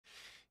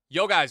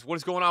Yo guys, what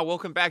is going on?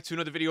 Welcome back to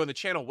another video on the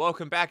channel.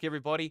 Welcome back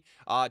everybody.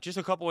 Just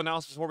a couple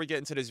announcements before we get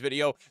into this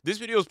video. This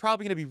video is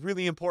probably going to be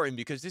really important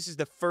because this is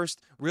the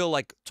first real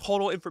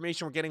total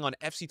information we're getting on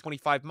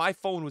FC25. My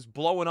phone was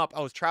blowing up.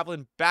 I was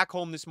traveling back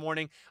home this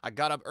morning. I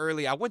got up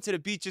early. I went to the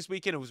beach this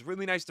weekend. It was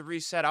really nice to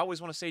reset. I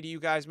always want to say to you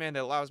guys, man,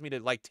 that allows me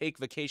to take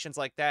vacations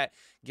like that,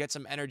 get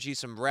some energy,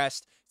 some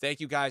rest. Thank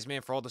you guys,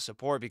 man, for all the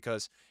support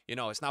because,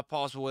 it's not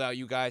possible without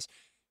you guys.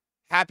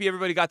 Happy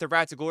everybody got the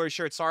Rat to Glory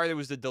shirt. Sorry there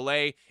was the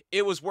delay.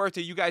 It was worth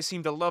it. You guys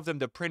seem to love them.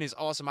 The print is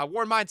awesome. I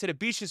wore mine to the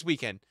beach this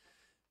weekend.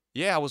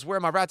 Yeah, I was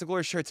wearing my Rat to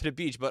Glory shirt to the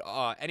beach. But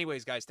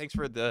anyways, guys, thanks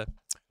for the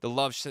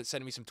love,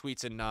 sending me some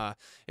tweets and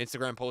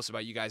Instagram posts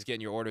about you guys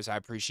getting your orders. I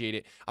appreciate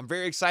it. I'm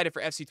very excited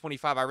for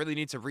FC25. I really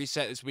need to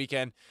reset this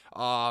weekend.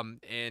 Yeah,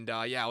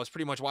 I was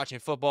pretty much watching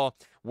football,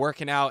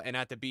 working out, and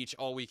at the beach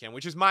all weekend,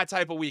 which is my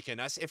type of weekend.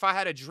 That's if I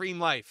had a dream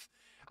life.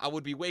 I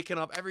would be waking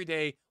up every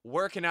day,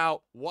 working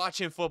out,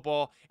 watching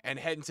football, and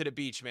heading to the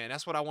beach, man.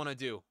 That's what I want to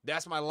do.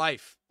 That's my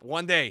life.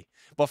 One day.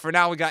 But for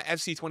now, we got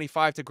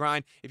FC25 to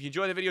grind. If you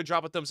enjoyed the video,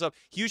 drop a thumbs up.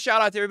 Huge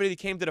shout out to everybody that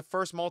came to the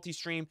first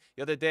multi-stream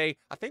the other day.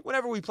 I think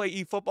whenever we play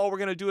eFootball, we're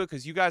going to do it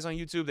because you guys on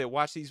YouTube that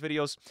watch these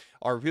videos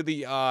are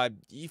really,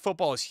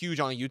 eFootball is huge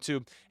on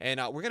YouTube. And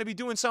we're going to be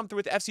doing something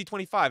with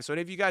FC25. So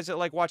any of you guys that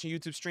like watching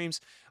YouTube streams,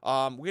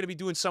 we're going to be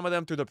doing some of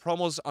them through the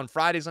promos on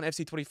Fridays on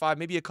FC25,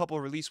 maybe a couple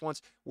of release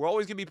ones. We're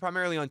always going to be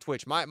primarily on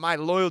Twitch. My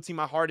loyalty,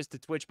 my heart is to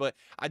Twitch, but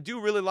I do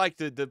really like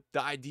the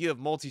idea of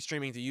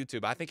multi-streaming to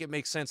YouTube. I think it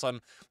makes sense on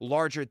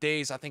larger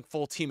days. I think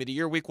full team of the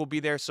year week will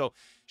be there. So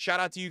shout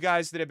out to you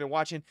guys that have been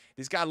watching.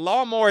 This got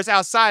lawnmowers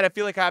outside. I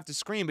feel like I have to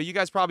scream, but you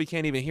guys probably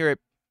can't even hear it.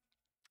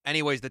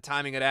 Anyways, the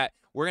timing of that,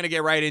 we're going to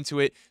get right into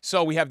it.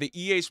 So we have the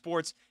EA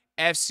Sports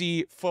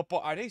FC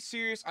football. Are they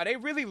serious? Are they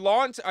really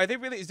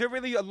is there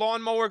really a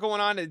lawnmower going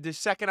on the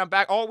second I'm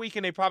back? All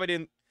weekend they probably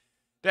didn't.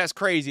 That's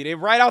crazy. They're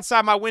right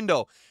outside my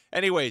window.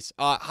 Anyways,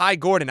 hi,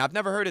 Gordon. I've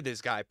never heard of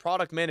this guy.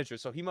 Product manager,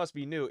 so he must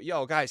be new.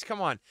 Yo, guys,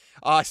 come on.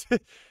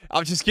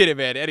 I'm just kidding,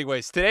 man.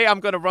 Anyways, today I'm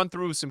going to run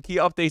through some key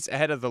updates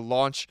ahead of the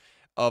launch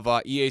of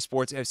EA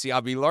Sports FC.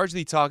 I'll be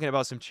largely talking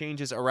about some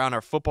changes around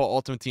our Football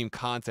Ultimate Team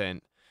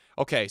content.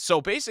 Okay,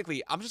 so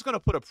basically, I'm just going to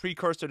put a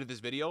precursor to this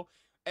video.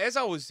 As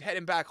I was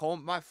heading back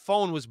home, my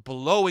phone was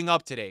blowing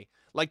up today.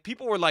 Like,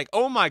 people were like,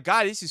 oh my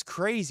God, this is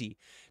crazy.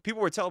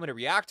 People were telling me to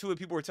react to it.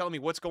 People were telling me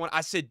what's going on.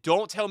 I said,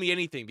 don't tell me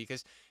anything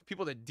because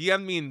people that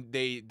DM me and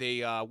they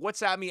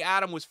WhatsApp me.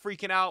 Adam was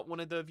freaking out, one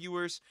of the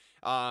viewers.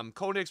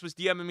 Konix was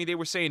DMing me. They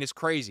were saying it's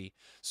crazy.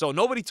 So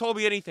nobody told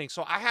me anything.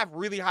 So I have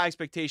really high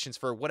expectations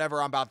for whatever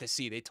I'm about to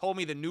see. They told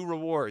me the new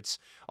rewards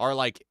are,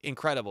 like,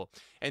 incredible.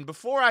 And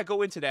before I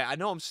go into that, I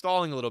know I'm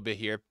stalling a little bit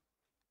here.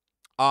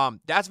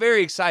 That's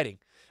very exciting.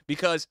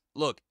 Because,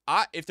 look,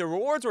 if the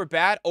rewards were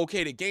bad,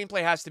 okay, the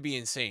gameplay has to be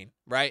insane,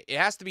 right? It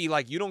has to be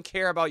like you don't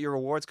care about your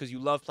rewards because you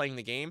love playing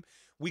the game.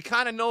 We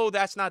kind of know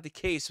that's not the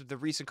case with the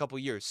recent couple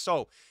years.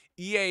 So,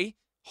 EA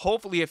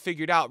hopefully have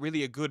figured out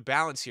really a good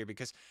balance here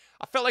because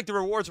I felt like the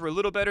rewards were a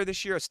little better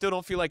this year. I still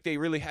don't feel like they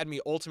really had me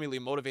ultimately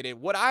motivated.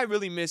 What I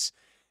really miss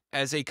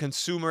as a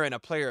consumer and a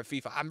player of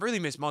FIFA, I really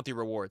miss monthly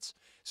rewards.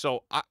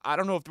 So, I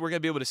don't know if we're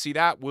going to be able to see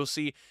that. We'll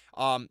see.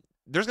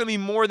 There's going to be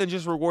more than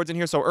just rewards in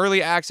here. So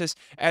early access,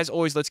 as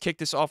always, let's kick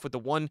this off with the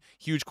one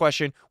huge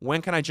question.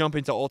 When can I jump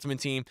into Ultimate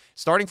Team?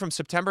 Starting from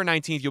September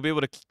 19th, you'll be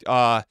able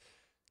to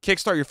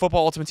kickstart your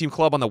Football Ultimate Team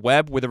club on the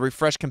web with a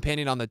refresh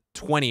companion on the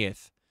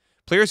 20th.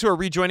 Players who are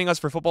rejoining us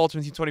for Football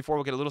Ultimate Team 24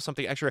 will get a little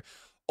something extra.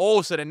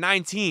 Oh, so the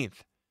 19th.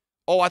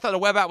 Oh, I thought the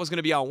web app was going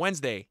to be on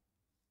Wednesday.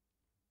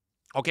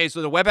 Okay,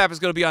 so the web app is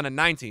going to be on the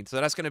 19th.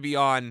 So that's going to be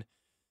on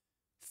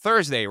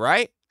Thursday,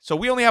 right? So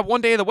we only have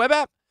one day of the web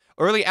app?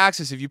 Early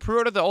access. If you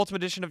pre-order the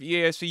Ultimate Edition of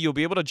EAFC, you'll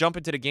be able to jump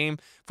into the game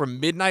from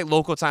midnight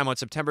local time on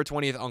September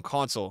 20th on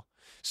console.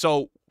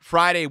 So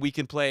Friday, we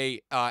can play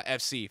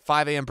FC,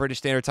 5 a.m. British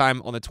Standard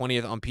Time on the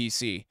 20th on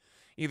PC.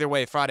 Either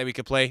way, Friday we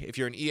could play. If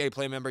you're an EA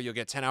Play member, you'll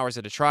get 10 hours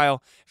at a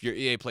trial. If you're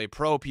EA Play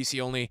Pro,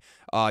 PC only,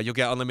 you'll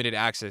get unlimited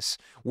access.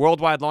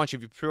 Worldwide launch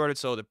if you pre-ordered,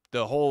 so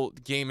the whole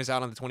game is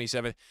out on the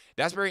 27th.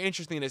 That's very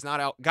interesting. It's not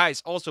out.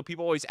 Guys, also,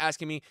 people always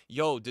asking me,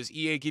 yo, does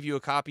EA give you a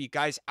copy?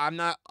 Guys, I'm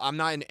not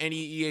in any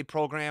EA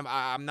program.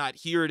 I'm not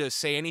here to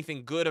say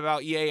anything good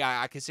about EA.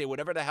 I can say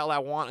whatever the hell I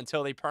want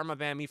until they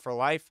permaban me for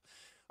life.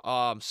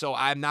 So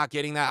I'm not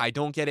getting that. I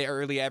don't get it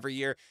early every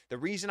year. The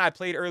reason I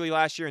played early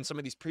last year and some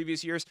of these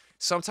previous years,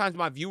 sometimes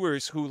my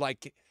viewers who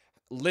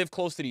live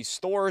close to these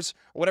stores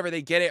or whatever,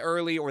 they get it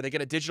early or they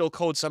get a digital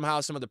code somehow,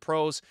 some of the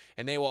pros,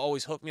 and they will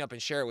always hook me up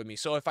and share it with me.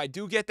 So if I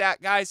do get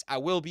that, guys, I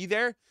will be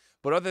there.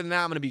 But other than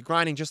that, I'm going to be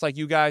grinding just like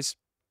you guys.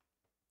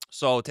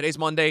 So today's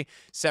Monday,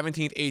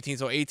 17th, 18th.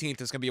 So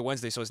 18th is going to be a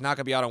Wednesday. So it's not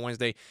going to be out on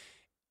Wednesday.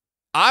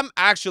 I'm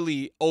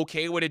actually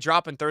okay with it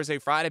dropping Thursday,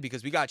 Friday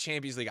because we got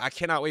Champions League. I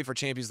cannot wait for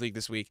Champions League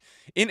this week.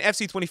 In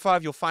FC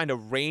 25, you'll find a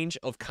range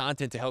of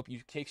content to help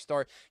you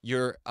kickstart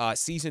your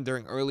season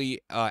during early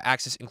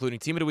access, including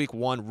Team of the Week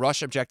 1,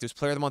 Rush Objectives,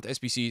 Player of the Month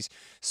SBCs,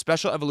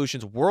 Special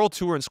Evolutions, World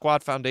Tour, and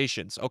Squad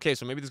Foundations. Okay,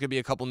 so maybe there's going to be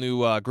a couple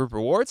new group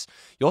rewards.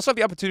 You also have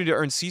the opportunity to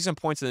earn season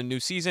points in the new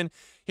season.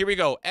 Here we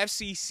go.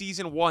 FC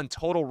Season 1,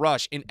 Total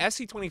Rush. In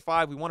FC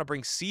 25, we want to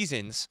bring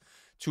seasons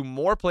to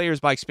more players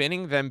by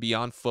expanding them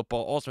beyond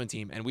Football Ultimate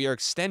Team, and we are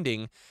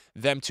extending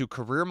them to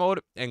career mode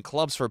and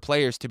clubs for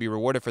players to be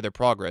rewarded for their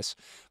progress.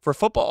 For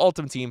Football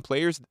Ultimate Team,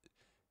 players,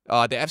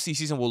 the FC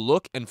season will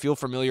look and feel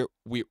familiar.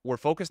 We're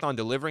focused on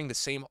delivering the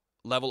same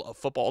level of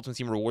Football Ultimate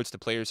Team rewards to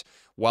players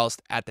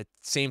whilst at the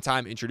same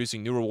time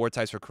introducing new reward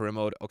types for career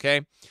mode.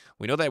 Okay,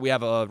 we know that we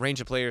have a range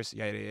of players.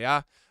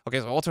 Yeah. Okay,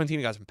 so Ultimate Team,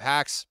 you got some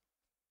packs.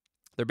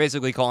 They're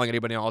basically calling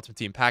anybody on Ultimate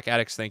Team pack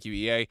addicts. Thank you,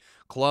 EA.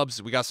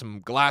 Clubs, we got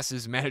some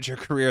glasses. Manager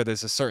career,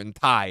 there's a certain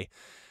tie.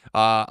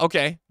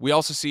 Okay, we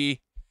also see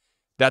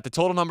that the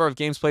total number of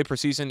games played per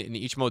season in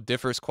each mode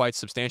differs quite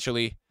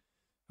substantially.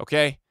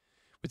 Okay,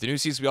 with the new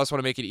season, we also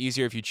want to make it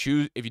easier if you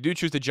do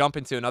choose to jump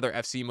into another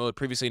FC mode,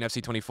 previously in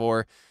FC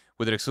 24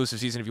 with an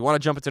exclusive season. If you want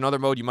to jump into another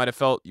mode, you might have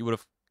felt you would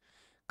have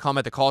come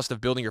at the cost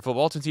of building your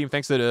Football Ultimate Team.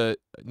 Thanks to the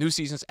new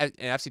seasons in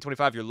FC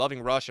 25, you're loving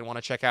Rush and want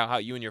to check out how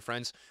you and your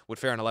friends would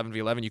fare in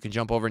 11v11. You can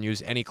jump over and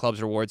use any club's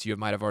rewards you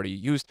might have already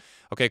used.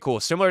 Okay, cool.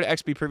 Similar to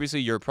XP previously,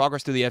 your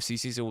progress through the FC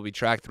season will be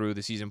tracked through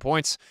the season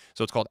points.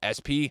 So it's called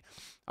SP,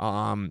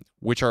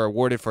 which are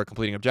awarded for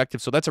completing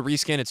objectives. So that's a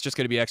reskin. It's just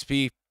going to be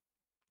XP.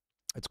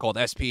 It's called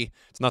SP.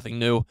 It's nothing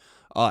new.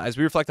 As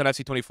we reflect on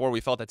FC 24, we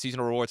felt that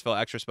seasonal rewards felt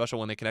extra special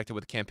when they connected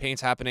with the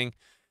campaigns happening.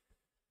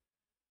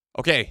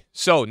 Okay,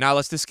 so now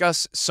let's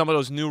discuss some of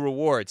those new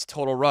rewards.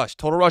 Total Rush.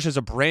 Total Rush is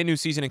a brand new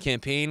season and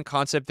campaign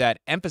concept that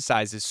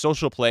emphasizes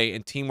social play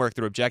and teamwork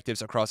through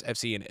objectives across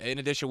FC. And in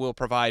addition, we'll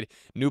provide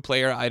new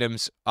player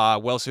items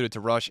well-suited to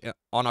Rush.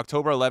 On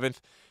October 11th,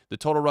 the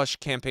Total Rush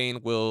campaign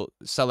will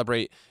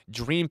celebrate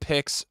dream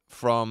picks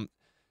from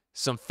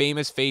some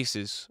famous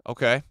faces.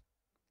 Okay.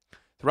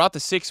 Throughout the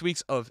 6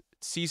 weeks of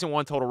Season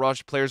 1 Total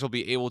Rush, players will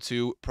be able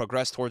to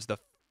progress towards the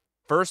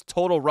first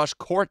Total Rush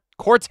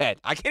quartet.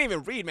 I can't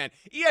even read, man.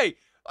 EA,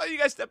 oh, you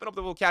guys stepping up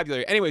the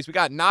vocabulary. Anyways, we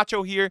got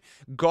Nacho here,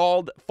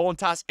 Gald,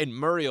 Fontas, and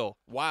Muriel.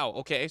 Wow,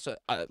 okay. So,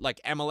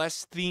 like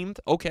MLS themed.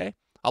 Okay.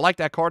 I like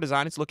that car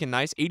design. It's looking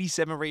nice.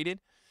 87 rated.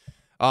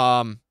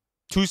 2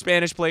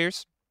 Spanish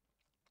players.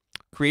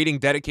 Creating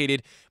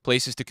dedicated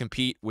places to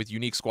compete with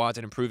unique squads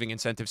and improving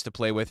incentives to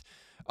play with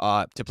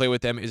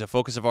them is a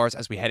focus of ours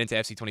as we head into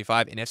FC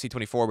 25. In FC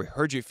 24, we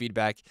heard your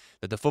feedback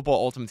that the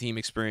Football Ultimate Team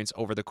experience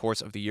over the course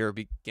of the year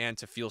began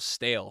to feel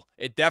stale.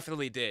 It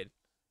definitely did.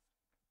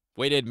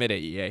 Way to admit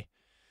it, EA.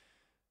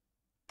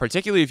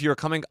 Particularly if you're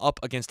coming up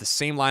against the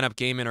same lineup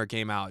game in or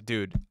game out.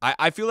 Dude,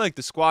 I feel like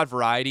the squad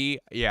variety,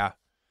 yeah.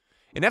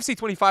 In FC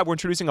 25, we're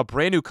introducing a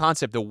brand new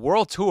concept, the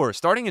World Tour.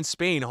 Starting in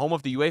Spain, home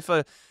of the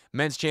UEFA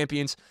Men's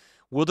Champions,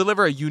 will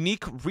deliver a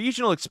unique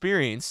regional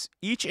experience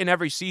each and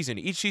every season.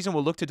 Each season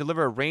will look to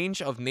deliver a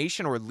range of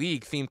nation or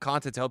league-themed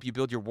content to help you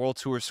build your World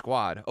Tour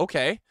squad.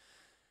 Okay.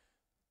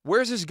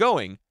 Where's this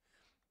going?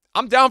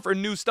 I'm down for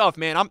new stuff,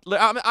 man.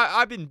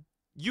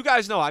 You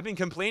guys know, I've been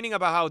complaining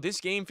about how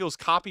this game feels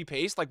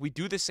copy-paste, like we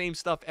do the same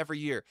stuff every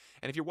year.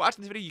 And if you're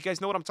watching this video, you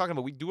guys know what I'm talking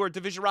about. We do our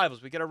division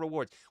rivals, we get our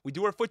rewards. We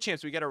do our foot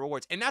champs, we get our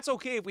rewards. And that's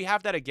okay if we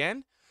have that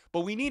again.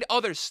 But we need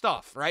other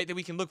stuff, right, that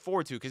we can look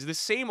forward to. Because the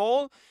same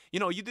old, you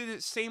do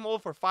the same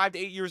old for 5 to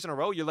 8 years in a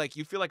row. You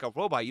feel like a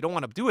robot. You don't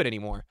want to do it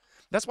anymore.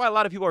 That's why a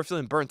lot of people are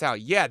feeling burnt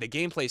out. Yeah, the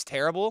gameplay is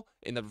terrible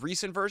in the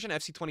recent version,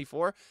 FC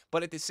 24.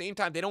 But at the same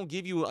time, they don't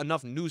give you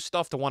enough new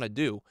stuff to want to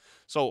do.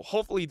 So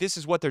hopefully this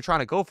is what they're trying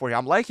to go for here.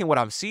 I'm liking what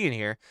I'm seeing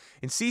here.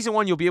 In Season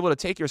 1, you'll be able to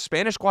take your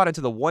Spanish squad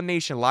into the One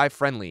Nation Live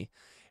Friendly.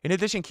 In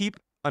addition, keep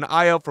an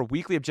eye out for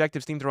weekly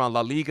objectives themed around La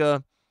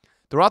Liga.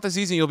 Throughout the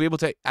season, you'll be able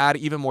to add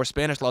even more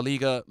Spanish La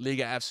Liga,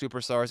 Liga F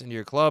superstars into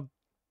your club.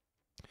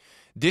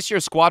 This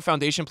year's Squad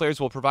Foundation players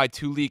will provide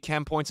 2 league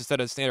chem points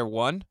instead of standard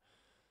 1.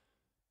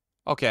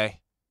 Okay.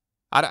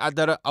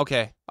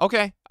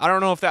 Okay. I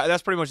don't know if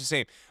that's pretty much the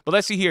same. But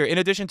let's see here. In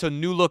addition to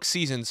new look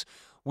seasons,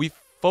 we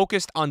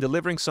focused on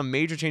delivering some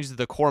major changes to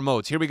the core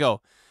modes. Here we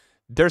go.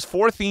 There's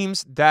 4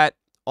 themes that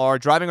are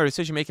driving our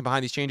decision-making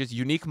behind these changes.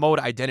 Unique mode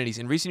identities.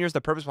 In recent years,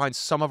 the purpose behind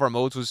some of our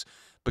modes was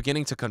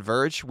beginning to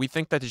converge. We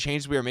think that the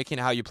changes we are making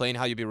to how you play and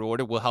how you be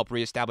rewarded will help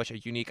reestablish a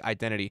unique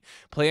identity.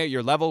 Play at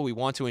your level. We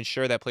want to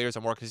ensure that players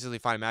are more consistently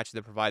finding matches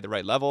that provide the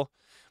right level.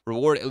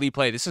 Reward elite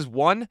play. This is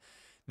one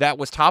that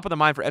was top of the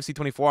mind for FC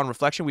 24 on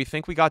reflection. We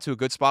think we got to a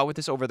good spot with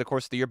this over the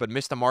course of the year, but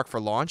missed the mark for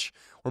launch.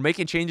 We're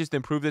making changes to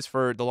improve this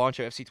for the launch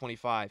of FC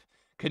 25.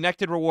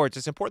 Connected rewards.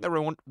 It's important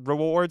that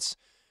rewards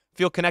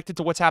feel connected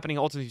to what's happening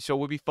ultimately, so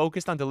we'll be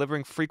focused on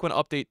delivering frequent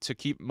update to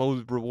keep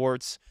mode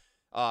rewards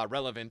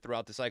relevant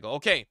throughout the cycle.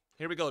 Okay,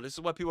 here we go. This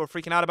is what people are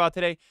freaking out about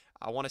today.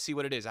 I want to see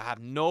what it is. I have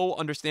no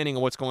understanding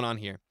of what's going on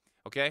here.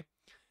 Okay,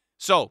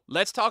 so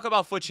let's talk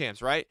about foot champs,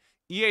 right?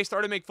 EA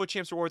started to make FUT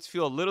Champs rewards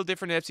feel a little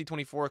different in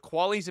FC24.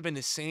 Qualies have been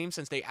the same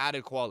since they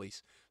added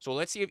qualies. So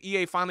let's see if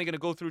EA finally going to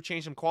go through,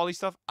 change some quality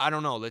stuff. I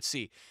don't know. Let's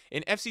see.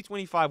 In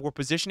FC25, we're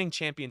positioning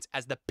champions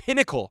as the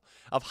pinnacle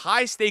of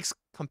high-stakes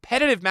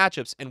competitive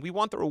matchups, and we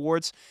want the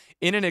rewards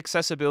in an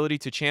accessibility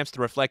to champs to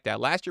reflect that.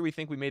 Last year, we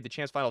think we made the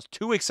champs finals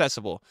too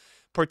accessible,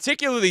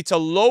 particularly to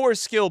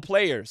lower-skill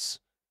players.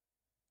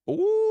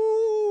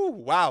 Ooh,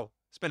 wow.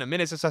 It's been a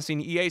minute since I've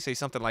seen EA say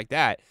something like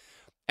that.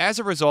 As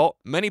a result,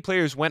 many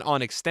players went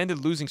on extended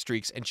losing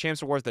streaks and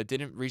champs rewards that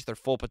didn't reach their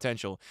full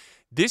potential.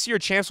 This year,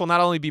 champs will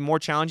not only be more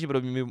challenging, but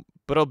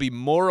it'll be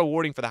more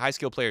rewarding for the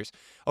high-skill players.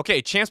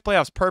 Okay, champs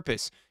playoffs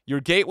purpose. Your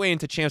gateway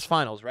into champs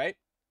finals, right?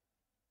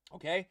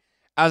 Okay.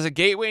 As a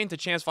gateway into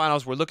champs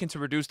finals, we're looking to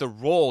reduce the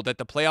role that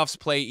the playoffs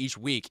play each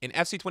week. In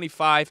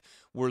FC25,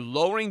 we're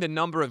lowering the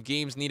number of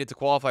games needed to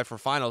qualify for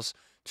finals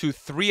to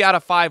 3 out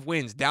of 5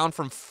 wins, down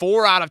from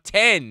 4 out of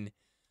 10.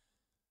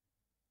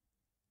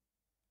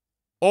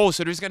 Oh,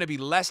 so there's going to be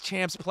less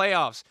champs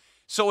playoffs.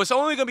 So it's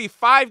only going to be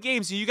 5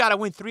 games and you got to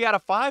win 3 out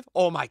of 5?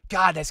 Oh my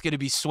God, that's going to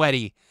be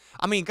sweaty.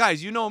 I mean,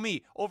 guys, you know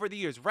me. Over the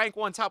years, rank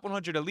 1, top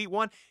 100, elite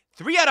 1.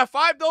 3 out of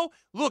 5, though?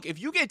 Look,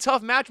 if you get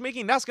tough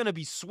matchmaking, that's going to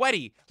be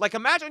sweaty. Like,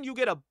 imagine you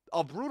get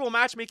a brutal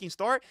matchmaking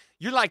start.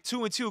 You're like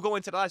 2-2 going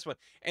into the last one.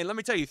 And let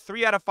me tell you,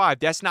 3 out of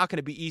 5, that's not going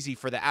to be easy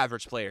for the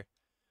average player.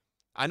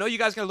 I know you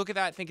guys are going to look at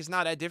that and think it's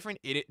not that different.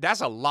 That's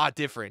a lot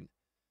different.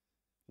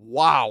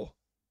 Wow.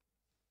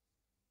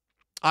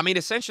 I mean,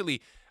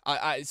 essentially,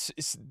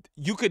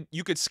 you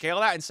could scale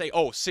that and say,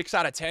 oh, 6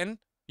 out of 10,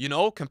 you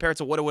know, compared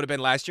to what it would have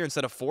been last year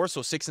instead of 4,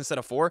 so 6 instead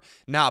of 4.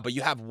 Nah, but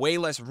you have way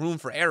less room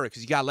for error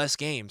because you got less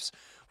games.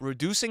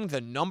 Reducing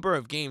the number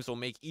of games will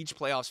make each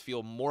playoffs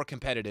feel more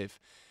competitive,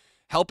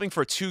 helping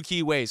for 2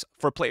 key ways.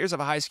 For players of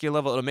a high skill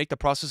level, it'll make the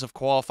process of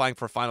qualifying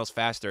for finals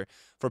faster.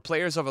 For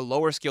players of a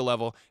lower skill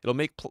level, it'll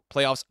make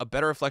playoffs a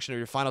better reflection of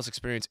your finals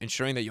experience,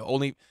 ensuring that you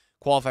only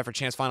qualify for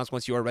chance finals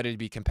once you are ready to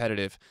be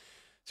competitive.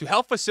 To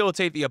help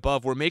facilitate the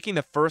above, we're making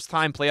the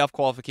first-time playoff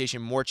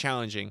qualification more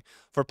challenging.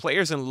 For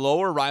players in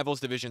lower rivals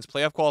divisions,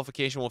 playoff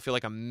qualification will feel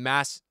like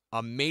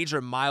a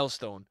major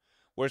milestone,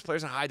 whereas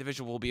players in high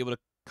division will be able to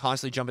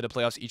constantly jump into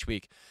playoffs each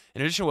week.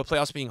 In addition, with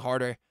playoffs being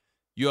harder,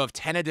 you have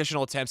 10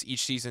 additional attempts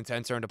each season to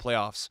enter into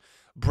playoffs,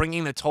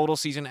 bringing the total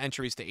season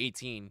entries to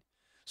 18.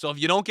 So if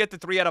you don't get the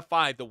 3 out of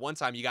 5 the one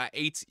time, you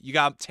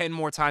got 10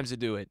 more times to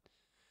do it.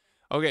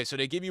 Okay, so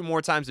they give you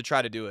more times to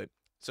try to do it.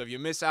 So if you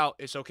miss out,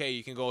 it's okay.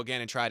 You can go again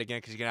and try it again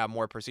because you're going to have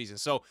more per season.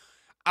 So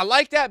I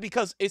like that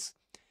because it's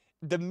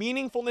the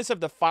meaningfulness of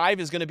the 5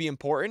 is going to be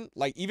important,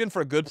 like even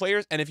for good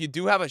players. And if you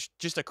do have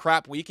just a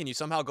crap week and you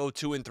somehow go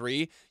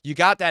 2-3, you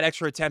got that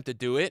extra attempt to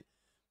do it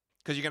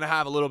because you're going to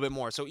have a little bit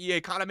more. So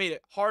EA kind of made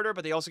it harder,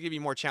 but they also give you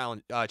more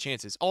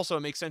chances. Also, it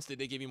makes sense that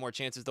they give you more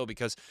chances, though,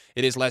 because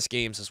it is less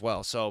games as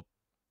well. So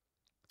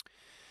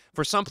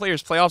for some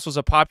players, playoffs was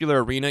a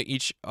popular arena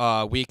each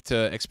week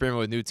to experiment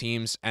with new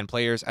teams and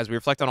players. As we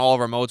reflect on all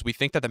of our modes, we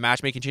think that the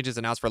matchmaking changes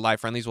announced for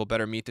live friendlies will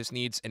better meet this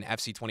needs in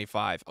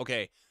FC25.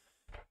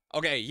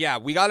 Okay, yeah,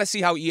 we got to see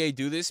how EA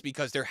do this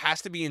because there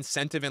has to be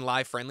incentive in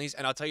live friendlies.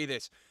 And I'll tell you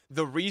this,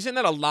 the reason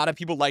that a lot of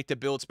people like to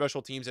build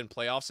special teams in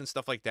playoffs and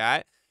stuff like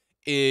that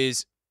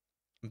is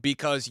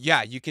because,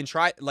 yeah, you can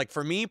try, like,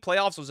 for me,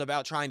 playoffs was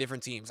about trying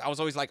different teams. I was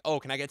always like,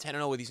 oh, can I get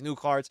 10-0 with these new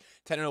cards,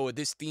 10-0 with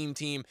this theme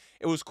team?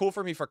 It was cool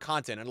for me for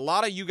content, and a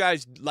lot of you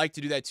guys like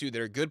to do that, too,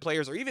 that are good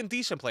players or even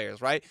decent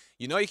players, right?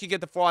 You know you can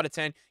get the 4 out of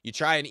 10, you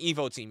try an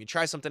Evo team, you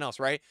try something else,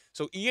 right?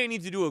 So EA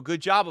needs to do a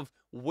good job of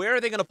where are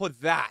they going to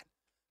put that?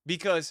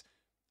 Because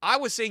I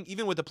was saying,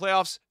 even with the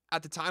playoffs,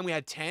 at the time we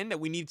had 10, that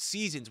we need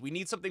seasons. We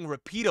need something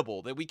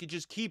repeatable, that we could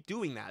just keep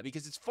doing that,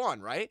 because it's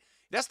fun, right?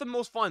 That's the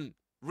most fun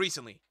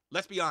recently.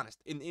 Let's be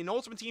honest. In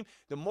Ultimate Team,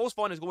 the most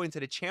fun is going into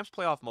the Champs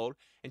playoff mode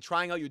and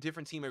trying out your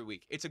different team every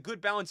week. It's a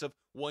good balance of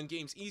one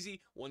game's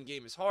easy, one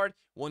game is hard,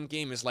 one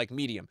game is like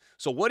medium.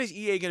 So what is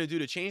EA going to do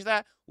to change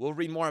that? We'll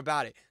read more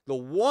about it. The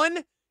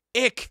one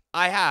ick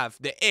I have,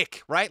 the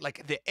ick, right?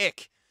 Like the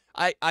ick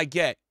I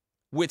get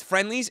with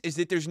friendlies is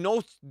that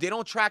they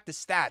don't track the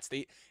stats.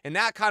 And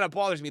that kind of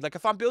bothers me. Like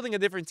if I'm building a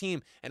different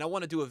team and I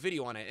want to do a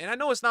video on it, and I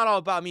know it's not all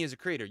about me as a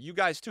creator. You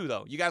guys too,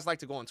 though. You guys like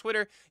to go on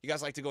Twitter. You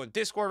guys like to go on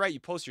Discord, right? You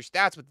post your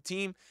stats with the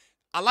team.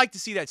 I like to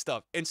see that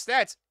stuff. And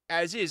stats,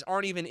 as is,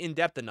 aren't even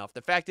in-depth enough.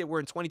 The fact that we're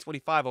in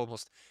 2025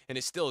 almost, and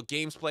it's still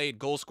games played,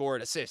 goals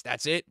scored, assists.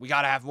 That's it. We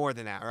got to have more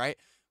than that, right?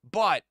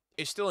 But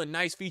it's still a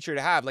nice feature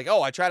to have. Like,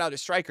 oh, I tried out a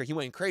striker. He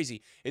went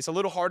crazy. It's a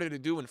little harder to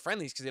do in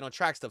friendlies because they don't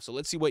track stuff. So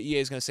let's see what EA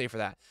is going to say for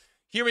that.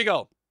 Here we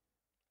go.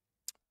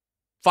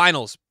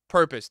 Finals,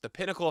 purpose, the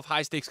pinnacle of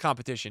high-stakes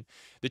competition.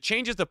 The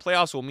changes to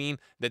playoffs will mean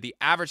that the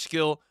average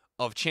skill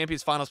of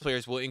Champions Finals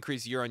players will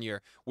increase year on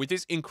year. With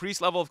this increased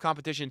level of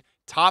competition,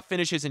 top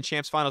finishes in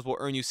Champs Finals will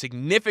earn you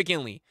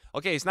significantly.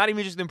 Okay, it's not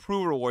even just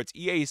improved rewards.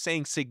 EA is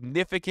saying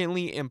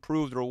significantly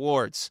improved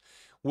rewards.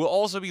 We'll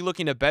also be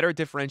looking to better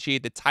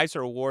differentiate the types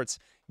of rewards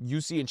you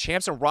see in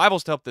Champs and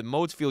Rivals to help the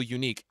modes feel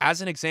unique. As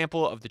an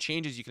example of the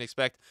changes you can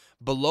expect,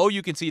 below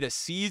you can see the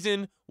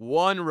Season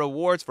 1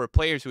 rewards for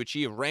players who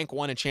achieve Rank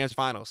 1 in Champs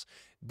Finals.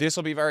 This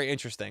will be very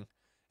interesting.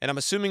 And I'm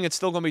assuming it's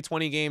still going to be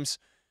 20 games.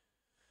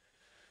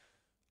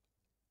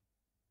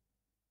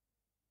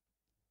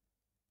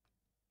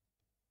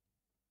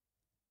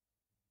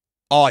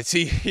 Oh, I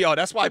see. Yo,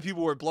 that's why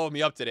people were blowing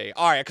me up today.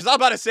 All right, because I'm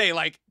about to say,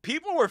 like,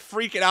 people were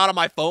freaking out on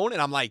my phone, and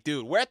I'm like,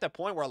 dude, we're at the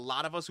point where a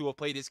lot of us who have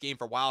played this game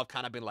for a while have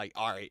kind of been like,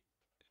 all right,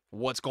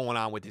 what's going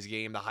on with this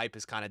game? The hype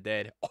is kind of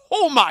dead.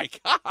 Oh, my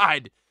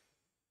God.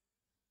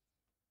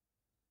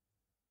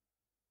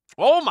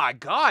 Oh, my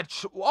God.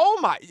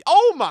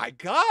 Oh, my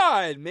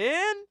God,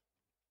 man.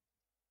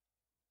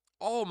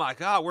 Oh, my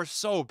God. We're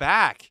so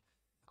back.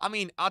 I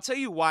mean, I'll tell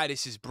you why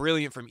this is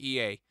brilliant from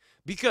EA.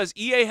 Because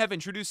EA have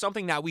introduced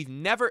something that we've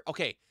never...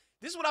 Okay,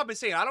 this is what I've been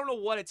saying. I don't know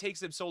what it takes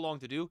them so long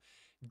to do.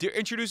 They're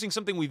introducing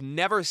something we've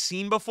never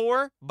seen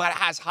before, but it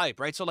has hype,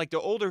 right? So, like, the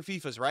older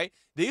FIFAs, right?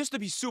 They used to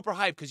be super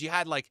hype because you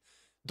had, like,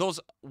 those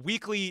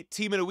weekly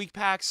Team of the Week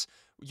packs.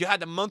 You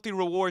had the monthly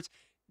rewards.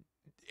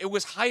 It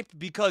was hyped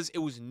because it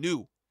was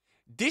new.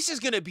 This is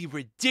going to be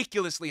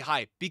ridiculously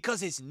hyped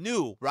because it's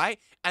new, right?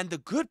 And the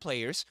good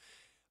players...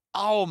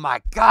 Oh,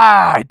 my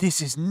God. This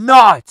is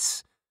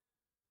nuts.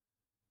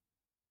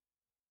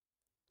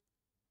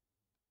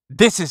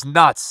 This is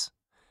nuts.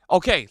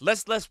 Okay,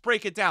 let's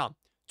break it down.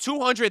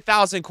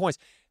 200,000 coins.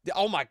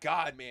 Oh my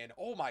God, man.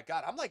 Oh my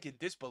God. I'm like in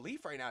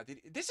disbelief right now.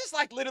 This is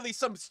like literally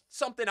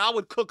something I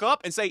would cook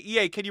up and say,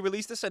 EA, can you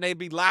release this? And they'd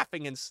be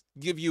laughing and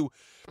give you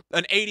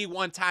an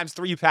 81 times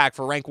 3 pack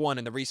for rank 1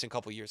 in the recent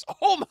couple years.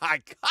 Oh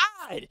my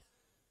God.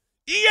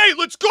 EA,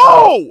 let's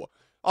go.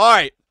 All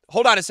right,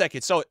 hold on a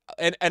second. So,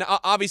 and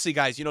obviously,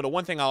 guys, you know, the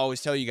one thing I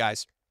always tell you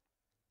guys,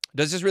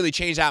 does this really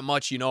change that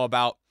much, you know,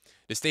 about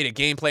the state of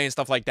gameplay and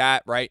stuff like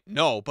that, right?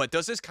 No, but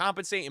does this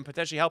compensate and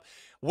potentially help?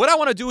 What I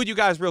want to do with you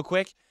guys real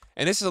quick,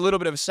 and this is a little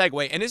bit of a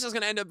segue, and this is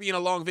going to end up being a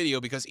long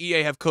video because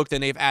EA have cooked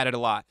and they've added a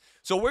lot.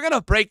 So we're going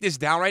to break this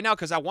down right now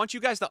because I want you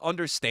guys to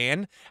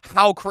understand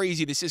how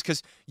crazy this is,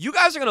 because you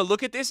guys are going to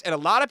look at this, and a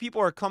lot of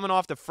people are coming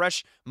off the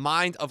fresh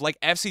mind of like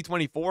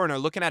FC24 and are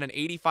looking at an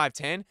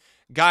 85-10.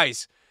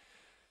 Guys,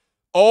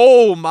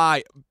 oh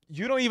my,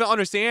 you don't even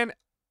understand.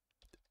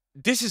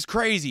 This is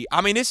crazy.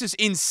 I mean, this is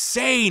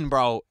insane,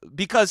 bro.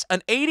 Because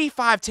an 85-10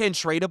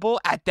 tradable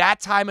at that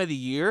time of the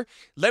year,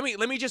 let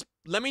me just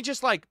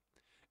like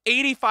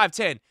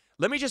 85-10.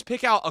 Let me just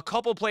pick out a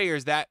couple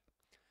players that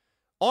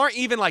aren't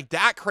even like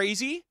that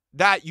crazy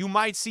that you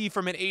might see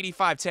from an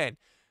 85-10.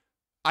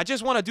 I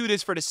just want to do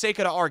this for the sake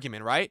of the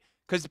argument, right?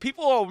 Because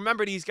people will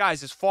remember these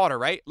guys as fodder,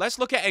 right? Let's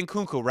look at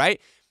Nkunku,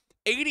 right?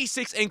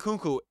 86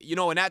 Nkunku, you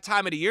know, in that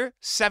time of the year,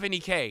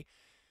 70K.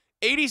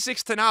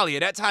 86 Tenali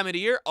at that time of the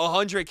year,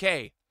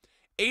 100K.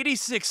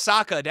 86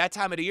 Saka at that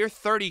time of the year,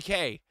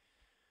 30K.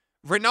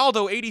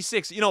 Ronaldo,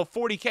 86, you know,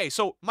 40K.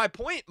 So my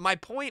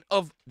point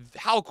of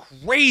how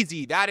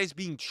crazy that is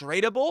being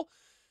tradable,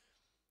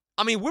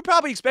 I mean, we're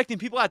probably expecting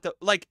people at the,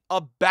 like,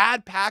 a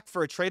bad pack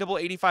for a tradable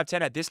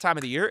 85-10 at this time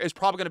of the year is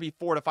probably going to be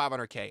 400 to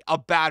 500K. A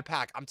bad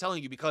pack, I'm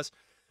telling you, because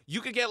you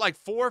could get like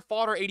 4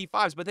 fodder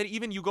 85s, but then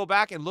even you go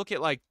back and look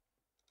at like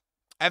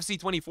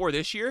FC24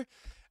 this year,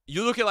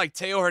 you look at like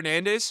Teo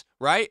Hernandez,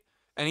 right?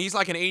 And he's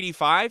like an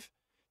 85.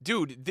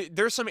 Dude,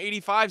 there's some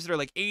 85s that are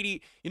like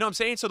 80. You know what I'm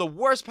saying? So the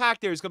worst pack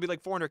there is going to be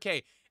like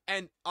 400K.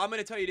 And I'm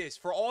going to tell you this.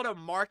 For all the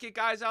market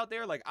guys out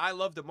there, like I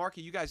love the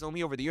market. You guys know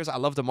me over the years. I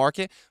love the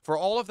market. For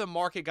all of the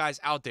market guys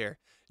out there,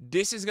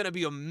 this is going to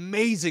be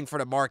amazing for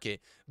the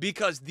market.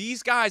 Because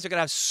these guys are going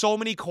to have so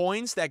many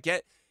coins that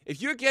get...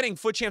 If you're getting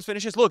FUT Champs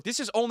finishes, look, this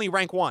is only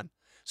rank 1.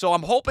 So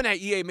I'm hoping that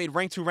EA made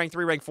rank 2, rank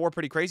 3, rank 4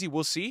 pretty crazy.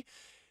 We'll see.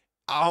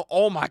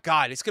 Oh my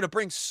God, it's going to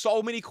bring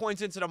so many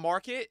coins into the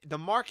market. The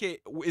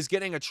market is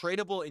getting a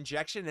tradable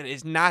injection that it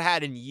has not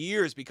had in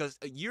years, because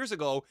years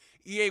ago,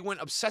 EA went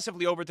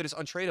obsessively over to this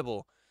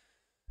untradable.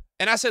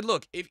 And I said,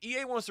 look, if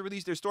EA wants to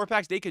release their store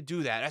packs, they could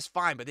do that. That's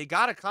fine, but they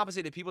got to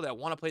compensate the people that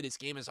want to play this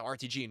game as an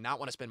RTG and not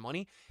want to spend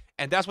money.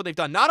 And that's what they've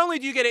done. Not only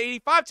do you get an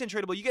 85-10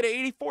 tradable, you get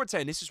an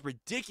 84-10. This is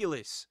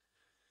ridiculous.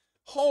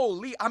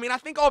 Holy, I mean, I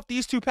think off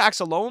these 2 packs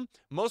alone,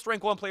 most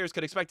rank 1 players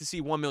could expect to see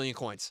 1 million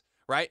coins,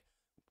 right?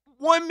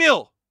 1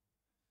 mil.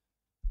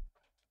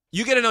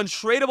 You get an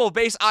untradeable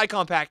base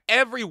icon pack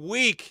every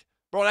week.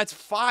 Bro, that's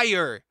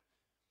fire.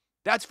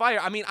 That's fire.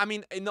 I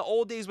mean, in the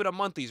old days with the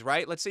monthlies,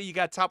 right? Let's say you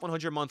got top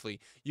 100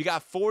 monthly. You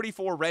got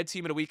 44 red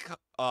team of the week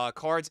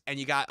cards, and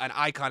you got an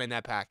icon in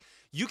that pack.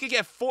 You could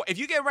get 4. If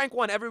you get rank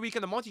 1 every week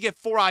in the month, you get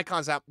 4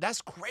 icons out.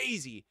 That's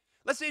crazy.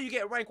 Let's say you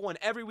get rank 1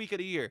 every week of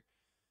the year.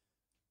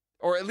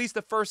 Or at least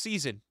the first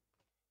season.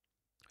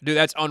 Dude,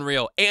 that's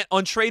unreal. And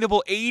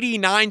untradeable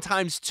 89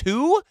 times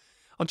 2?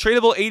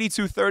 Untradeable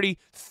 82-30,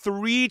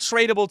 3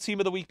 tradable team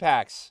of the week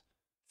packs.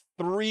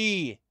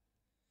 3.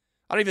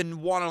 I don't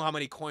even want to know how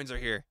many coins are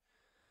here.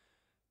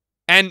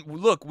 And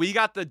look, we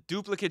got the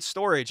duplicate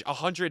storage,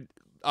 100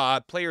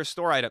 player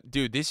store item.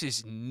 Dude, this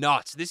is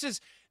nuts. This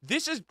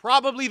is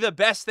probably the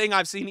best thing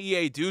I've seen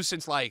EA do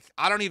since, like,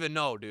 I don't even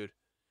know, dude.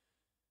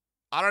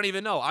 I don't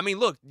even know. I mean,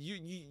 look,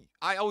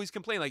 I always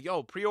complain, like,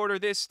 yo, pre-order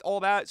this,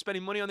 all that,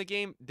 spending money on the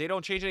game. They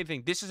don't change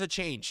anything. This is a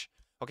change.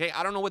 Okay,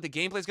 I don't know what the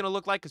gameplay is going to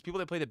look like because people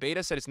that play the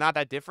beta said it's not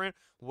that different.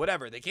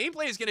 Whatever. The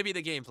gameplay is going to be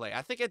the gameplay.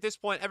 I think at this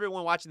point,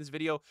 everyone watching this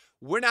video,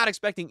 we're not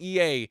expecting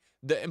EA,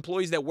 the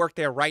employees that work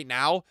there right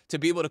now, to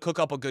be able to cook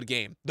up a good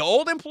game. The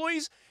old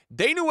employees,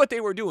 they knew what they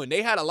were doing.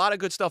 They had a lot of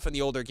good stuff in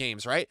the older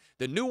games, right?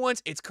 The new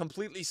ones, it's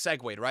completely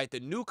segued, right?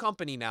 The new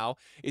company now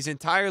is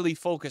entirely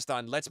focused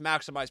on let's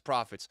maximize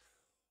profits.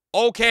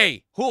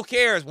 Okay, who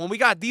cares? When we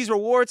got these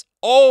rewards,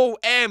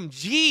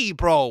 OMG,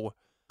 bro.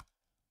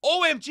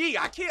 OMG,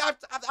 I can't,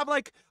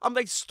 I'm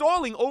like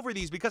stalling over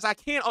these because I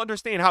can't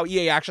understand how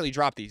EA actually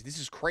dropped these. This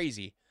is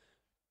crazy.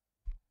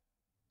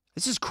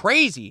 This is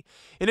crazy.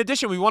 In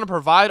addition, we want to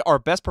provide our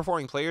best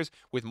performing players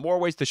with more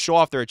ways to show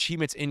off their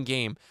achievements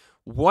in-game.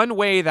 One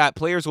way that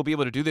players will be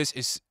able to do this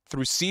is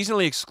through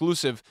seasonally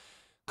exclusive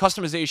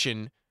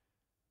customization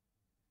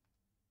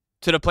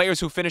to the players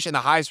who finish in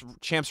the highest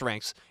champs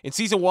ranks. In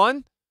Season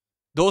 1,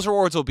 those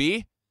rewards will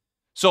be...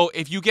 So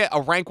if you get a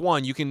rank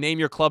 1, you can name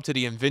your club to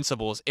the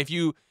Invincibles. If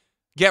you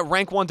get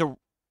rank 1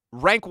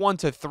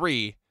 to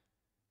 3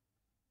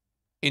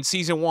 in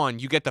Season 1,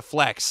 you get the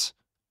Flex.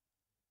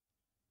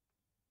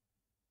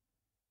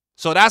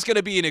 So that's going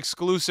to be an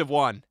exclusive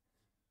one.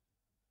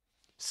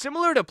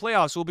 Similar to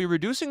playoffs, we'll be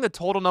reducing the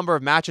total number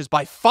of matches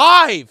by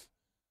 5.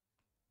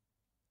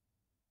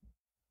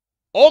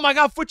 Oh my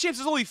God, Foot Champs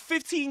is only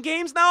 15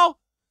 games now?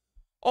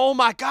 Oh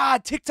my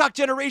God, TikTok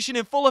generation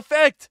in full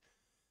effect.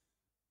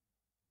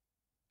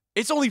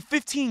 It's only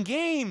 15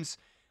 games.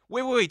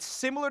 Wait.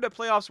 Similar to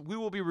playoffs, we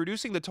will be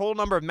reducing the total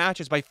number of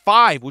matches by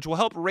 5, which will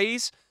help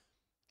raise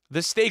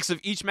the stakes of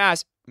each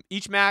match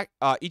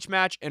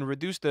and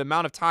reduce the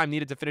amount of time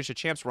needed to finish a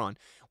champs run.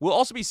 We'll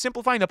also be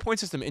simplifying the point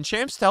system in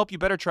champs to help you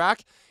better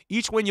track.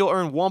 Each win you'll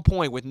earn 1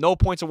 point with no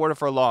points awarded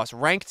for a loss.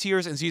 Rank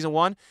tiers in Season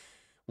 1.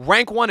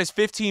 Rank 1 is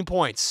 15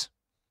 points.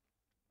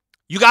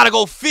 You got to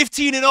go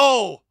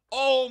 15-0.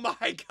 Oh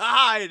my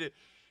God.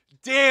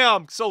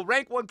 Damn. So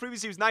rank 1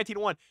 previously was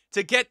 19-1.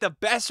 To get the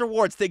best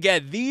rewards, to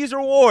get these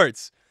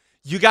rewards,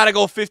 you got to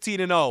go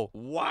 15-0.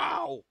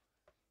 Wow.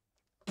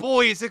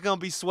 Boy, is it going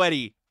to be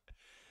sweaty.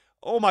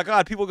 Oh my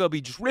God, people are going to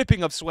be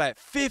dripping of sweat.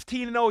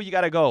 15-0, you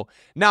got to go.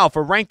 Now,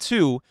 for rank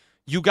 2,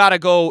 you got to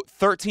go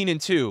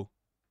 13-2.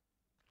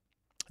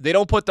 They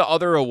don't put the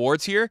other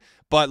awards here,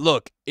 but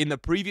look, in the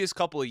previous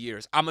couple of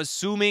years, I'm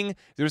assuming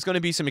there's going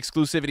to be some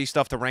exclusivity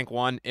stuff to rank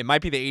 1. It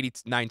might be the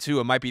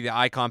 89-2. It might be the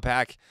Icon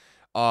Pack.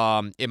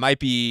 It might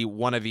be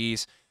one of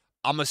these.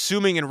 I'm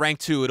assuming in rank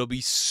 2, it'll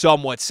be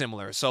somewhat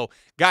similar. So,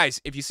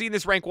 guys, if you've seen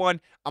this rank 1,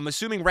 I'm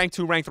assuming rank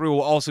 2, rank 3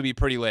 will also be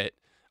pretty lit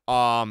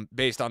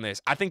based on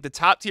this. I think the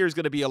top tier is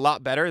going to be a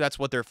lot better. That's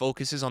what their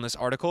focus is on this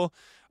article.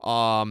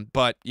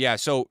 But, yeah,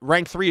 so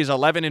rank 3 is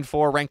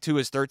 11-4. Rank 2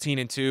 is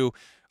 13-2.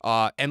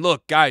 And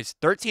look, guys,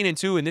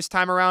 13-2 in this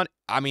time around,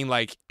 I mean,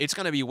 like, it's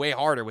going to be way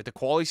harder with the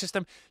quality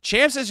system.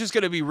 Champs is just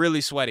going to be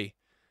really sweaty.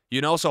 You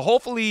know, so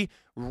hopefully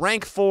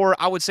rank 4,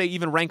 I would say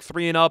even rank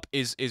 3 and up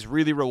is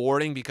really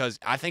rewarding because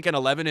I think an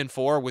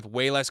 11-4 with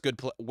way less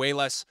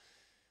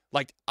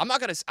like, I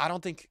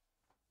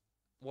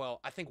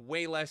think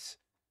way less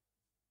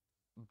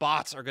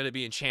bots are going to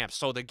be in champs.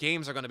 So the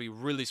games are going to be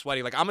really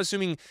sweaty. Like, I'm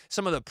assuming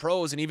some of the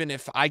pros, and even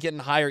if I get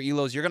in higher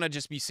elos, you're going to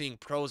just be seeing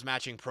pros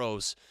matching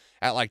pros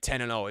at like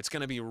 10-0. It's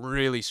going to be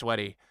really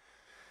sweaty.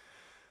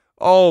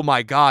 Oh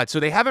my God. So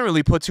they haven't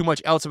really put too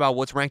much else about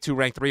what's rank 2,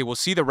 rank 3. We'll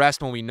see the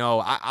rest when we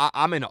know.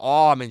 I'm in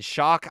awe. I'm in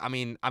shock. I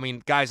mean,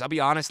 guys, I'll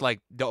be honest, like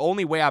the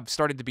only way I've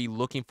started to be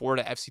looking forward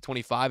to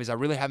FC25 is I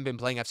really haven't been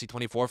playing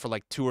FC24 for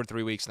like 2 or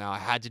 3 weeks now. I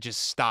had to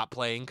just stop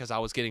playing because I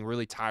was getting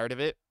really tired of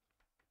it.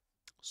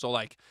 So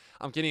like,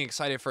 I'm getting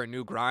excited for a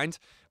new grind,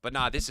 but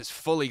nah, this has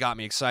fully got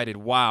me excited.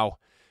 Wow.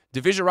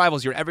 Division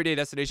Rivals, your everyday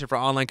destination for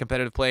online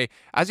competitive play.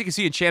 As you can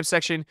see in Champs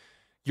section,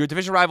 your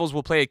division rivals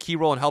will play a key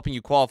role in helping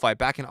you qualify.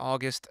 Back in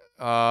August,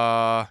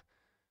 okay.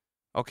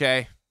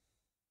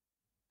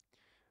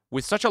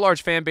 With such a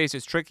large fan base,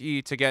 it's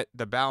tricky to get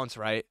the balance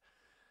right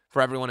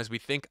for everyone as we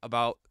think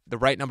about the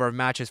right number of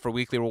matches for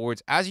weekly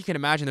rewards. As you can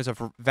imagine, there's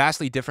a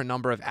vastly different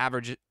number of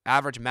average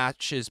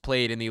matches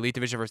played in the Elite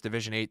Division versus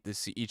Division 8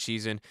 each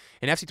season.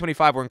 In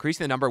FC25, we're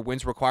increasing the number of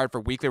wins required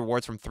for weekly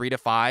rewards from 3 to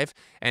 5,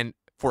 and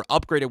for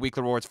upgraded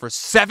weekly rewards for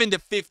 7 to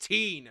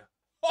 15.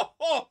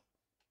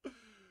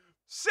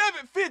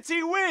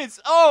 15 wins.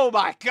 Oh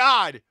my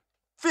God.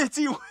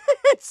 50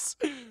 wins.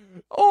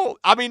 Oh,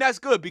 I mean, that's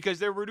good because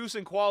they're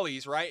reducing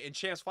qualities, right? And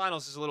Champs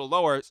Finals is a little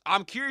lower.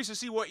 I'm curious to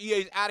see what EA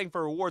is adding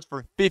for rewards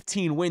for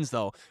 15 wins,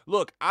 though.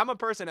 Look, I'm a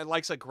person that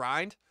likes a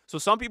grind. So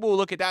some people will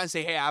look at that and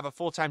say, hey, I have a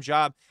full-time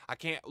job. I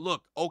can't.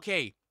 Look,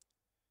 okay.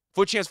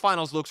 Foot Champs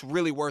Finals looks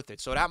really worth it.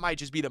 So that might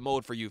just be the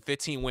mode for you.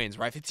 15 wins,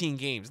 right? 15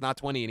 games, not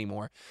 20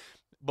 anymore.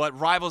 But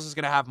Rivals is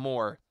going to have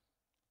more.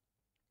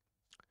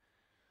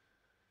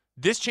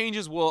 This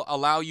changes will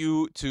allow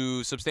you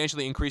to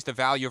substantially increase the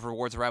value of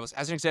rewards and Rivals.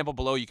 As an example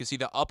below, you can see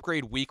the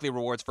upgrade weekly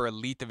rewards for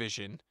Elite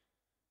Division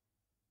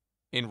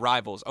in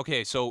Rivals.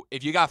 Okay, so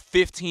if you got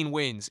 15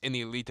 wins in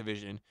the Elite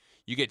Division,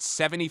 you get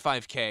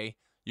 75K.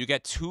 You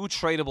get 2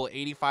 tradable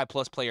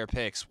 85-plus player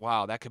picks.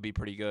 Wow, that could be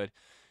pretty good.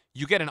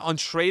 you get an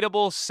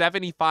untradeable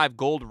 75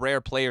 gold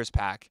rare players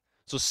pack.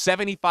 So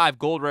 75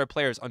 gold rare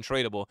players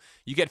untradeable.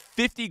 You get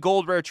 50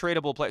 gold rare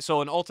tradable players.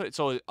 So a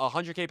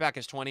 100k pack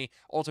is 20,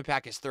 ultimate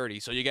pack is 30.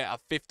 So you get a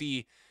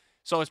 50.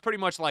 So it's pretty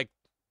much like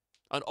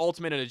an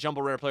ultimate and a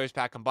jumbo rare players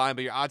pack combined,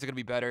 but your odds are going to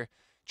be better.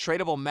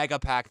 Tradable mega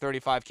pack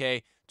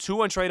 35k, 2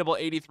 untradeable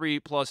 83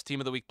 plus team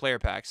of the week player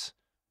packs.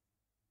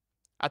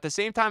 At the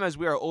same time as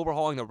we are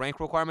overhauling the rank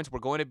requirements, we're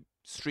going to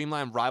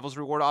streamline rivals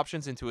reward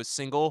options into a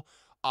single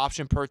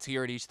option per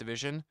tier in each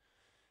division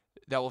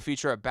that will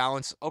feature a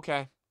balance.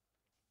 Okay.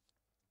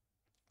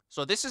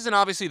 So this isn't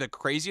obviously the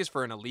craziest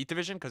for an elite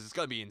division because it's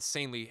going to be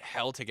insanely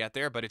hell to get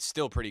there, but it's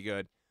still pretty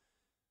good.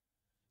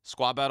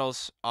 Squad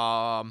battles.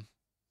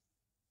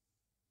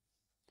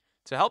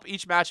 To help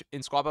each match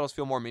in squad battles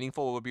feel more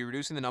meaningful, we will be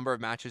reducing the number of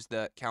matches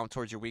that count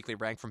towards your weekly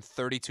rank from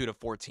 32 to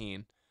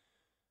 14.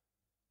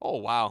 Oh,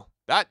 wow.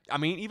 That, I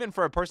mean, even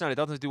for a person that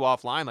doesn't do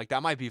offline, like,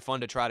 that might be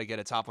fun to try to get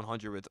a top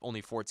 100 with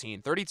only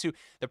 14. 32.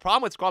 The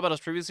problem with squad battles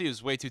previously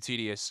was way too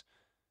tedious.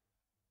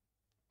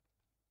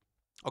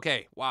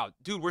 Okay, wow.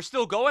 Dude, we're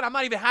still going? I'm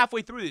not even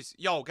halfway through this.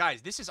 Yo,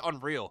 guys, this is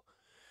unreal.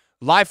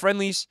 Live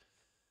friendlies.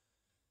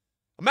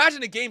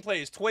 Imagine the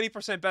gameplay is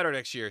 20% better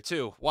next year,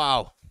 too.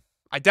 Wow.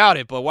 I doubt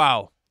it, but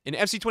wow. In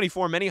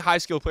FC24, many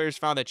high-skilled players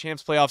found that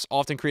Champs playoffs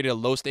often created a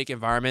low-stake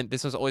environment.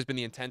 This has always been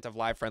the intent of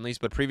live friendlies,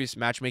 but previous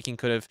matchmaking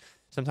could have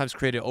sometimes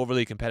created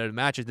overly competitive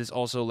matches. This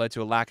also led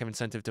to a lack of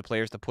incentive to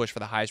players to push for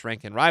the highest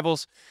rank in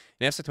rivals.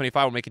 In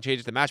FC25, we're making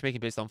changes to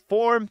matchmaking based on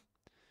form.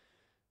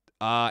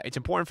 It's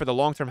important for the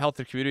long-term health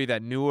of the community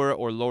that newer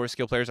or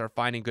lower-skill players are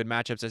finding good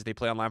matchups as they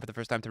play online for the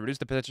first time. To reduce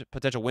the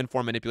potential win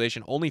form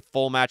manipulation, only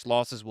full match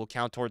losses will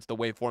count towards the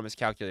way form is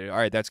calculated. All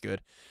right, that's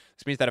good.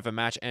 This means that if a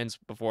match ends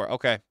before...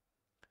 Okay.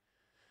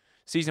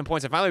 Season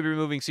points. I'm finally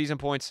removing season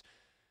points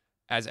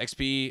as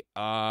XP.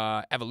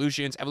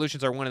 Evolutions.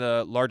 Evolutions are one of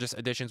the largest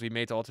additions we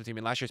made to Ultimate Team.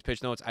 In last year's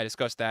pitch notes, I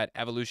discussed that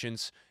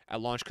evolutions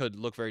at launch could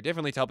look very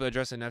differently. To help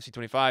address it in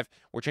FC25,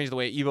 we're changing the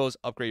way Evos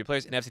upgrade your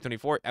players. In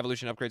FC24,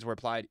 evolution upgrades were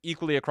applied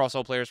equally across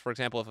all players. For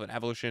example, if an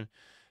evolution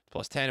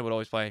plus 10, it would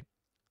always play.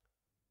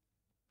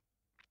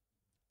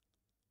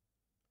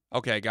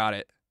 Okay, got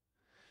it.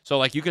 So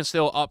like you can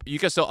still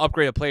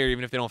upgrade a player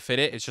even if they don't fit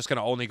it. It's just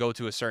gonna only go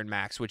to a certain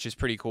max, which is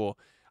pretty cool.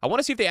 I want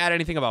to see if they add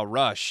anything about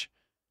Rush.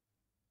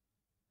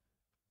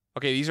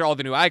 Okay, these are all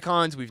the new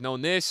icons. We've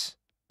known this.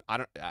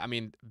 I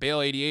mean,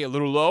 Bale 88 a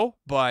little low,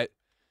 but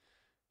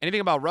anything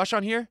about Rush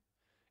on here?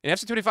 In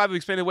FC25, we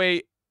explained the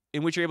way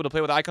in which you're able to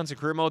play with icons in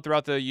career mode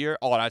throughout the year.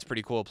 Oh, that's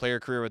pretty cool. Player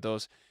career with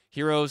those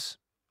heroes.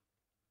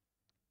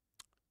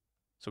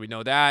 So we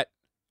know that.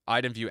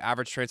 Item view,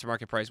 average transfer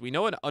market price. We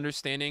know and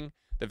understanding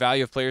the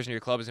value of players in your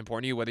club is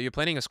important to you. Whether you're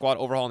planning a squad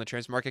overhaul in the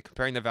transfer market,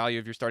 comparing the value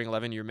of your starting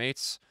 11 to your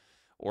mates,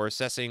 or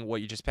assessing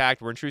what you just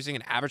packed, we're introducing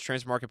an average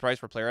transfer market price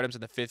for player items in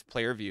the 5th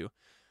player view.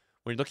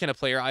 When you're looking at a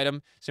player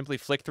item, simply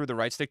flick through the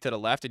right stick to the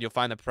left, and you'll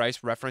find the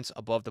price reference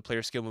above the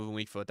player skill, move, and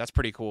weak foot. That's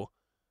pretty cool.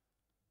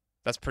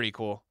 That's pretty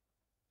cool.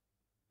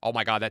 Oh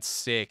my god, that's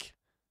sick.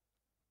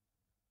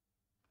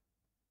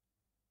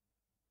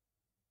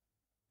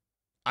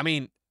 I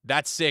mean,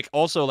 that's sick.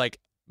 Also, like,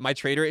 my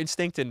trader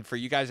instinct, and for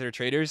you guys that are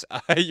traders,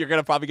 you're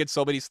going to probably get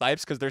so many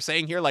snipes, because they're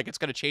saying here, like, it's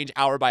going to change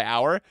hour by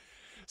hour.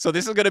 So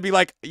this is going to be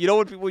like, you know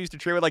when people used to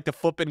trade with like the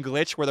Footbin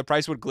glitch where the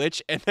price would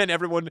glitch and then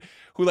everyone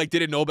who like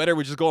didn't know better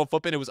would just go on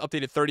Footbin. It was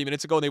updated 30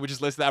 minutes ago and they would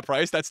just list that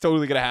price. That's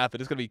totally going to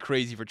happen. It's going to be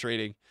crazy for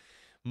trading.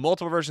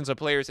 Multiple versions of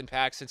players and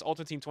packs. Since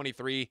Ultimate Team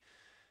 23,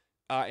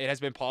 it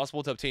has been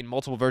possible to obtain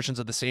multiple versions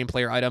of the same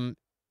player item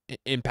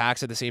in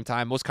packs at the same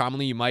time. Most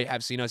commonly, you might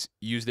have seen us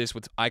use this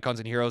with icons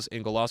and heroes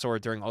in Golasso or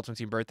during Ultimate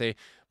Team Birthday.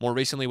 More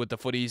recently with the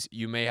footies,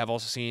 you may have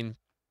also seen...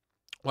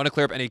 Want to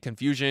clear up any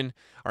confusion?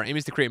 Our aim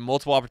is to create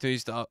multiple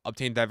opportunities to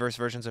obtain diverse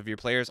versions of your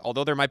players.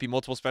 Although there might be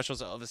multiple specials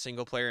of a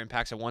single player in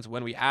packs at once,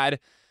 when we add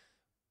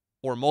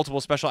or multiple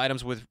special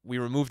items we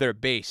remove their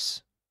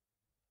base.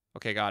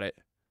 Okay, got it.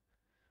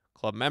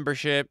 Club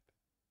membership.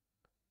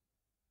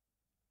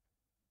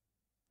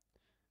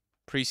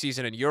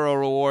 Preseason and Euro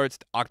rewards.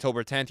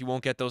 October 10th. You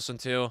won't get those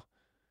until...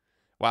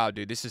 Wow,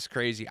 dude, this is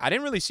crazy. I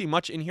didn't really see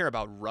much in here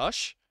about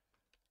Rush.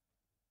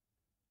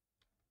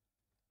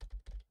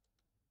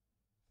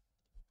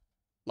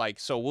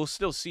 Like, so we'll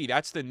still see.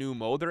 That's the new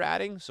mode they're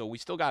adding. So we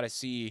still got to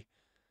see,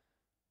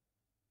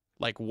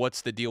 like,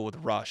 what's the deal with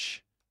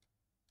Rush.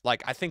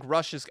 Like, I think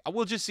Rush is...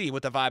 We'll just see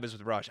what the vibe is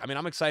with Rush. I mean,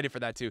 I'm excited for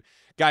that, too.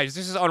 Guys,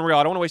 this is unreal.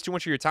 I don't want to waste too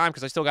much of your time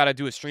because I still got to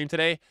do a stream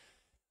today.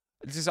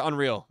 This is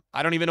unreal.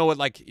 I don't even know what,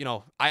 like, you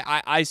know...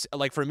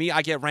 like, for me,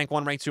 I get rank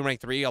 1, rank 2,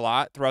 rank 3 a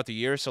lot throughout the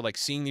year. So, like,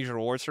 seeing these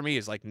rewards for me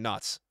is, like,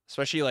 nuts.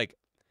 Especially, like...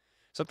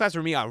 Sometimes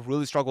for me, I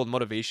really struggle with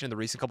motivation in the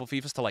recent couple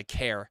FIFAs to, like,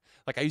 care.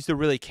 Like, I used to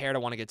really care to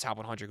want to get top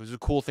 100. It was a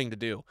cool thing to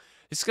do.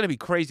 It's going to be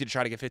crazy to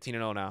try to get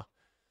 15-0 now.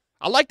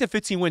 I like the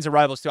 15 wins in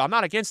Rivals, too. I'm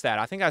not against that.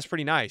 I think that's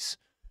pretty nice.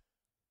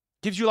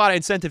 Gives you a lot of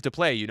incentive to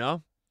play, you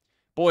know?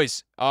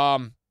 Boys,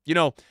 you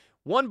know,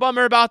 one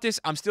bummer about this,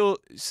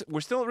 we're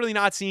still really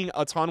not seeing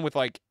a ton with,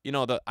 like, you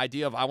know, the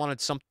idea of I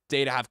wanted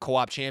someday to have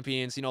co-op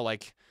champions, you know,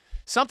 like...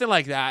 something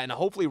like that, and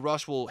hopefully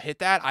Rush will hit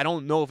that. I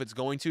don't know if it's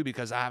going to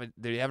because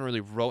they haven't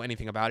really wrote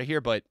anything about it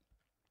here, but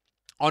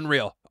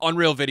unreal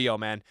video,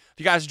 man. If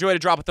you guys enjoyed it,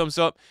 drop a thumbs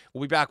up.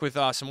 We'll be back with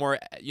some more,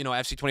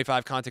 FC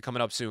 25 content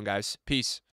coming up soon, guys. Peace.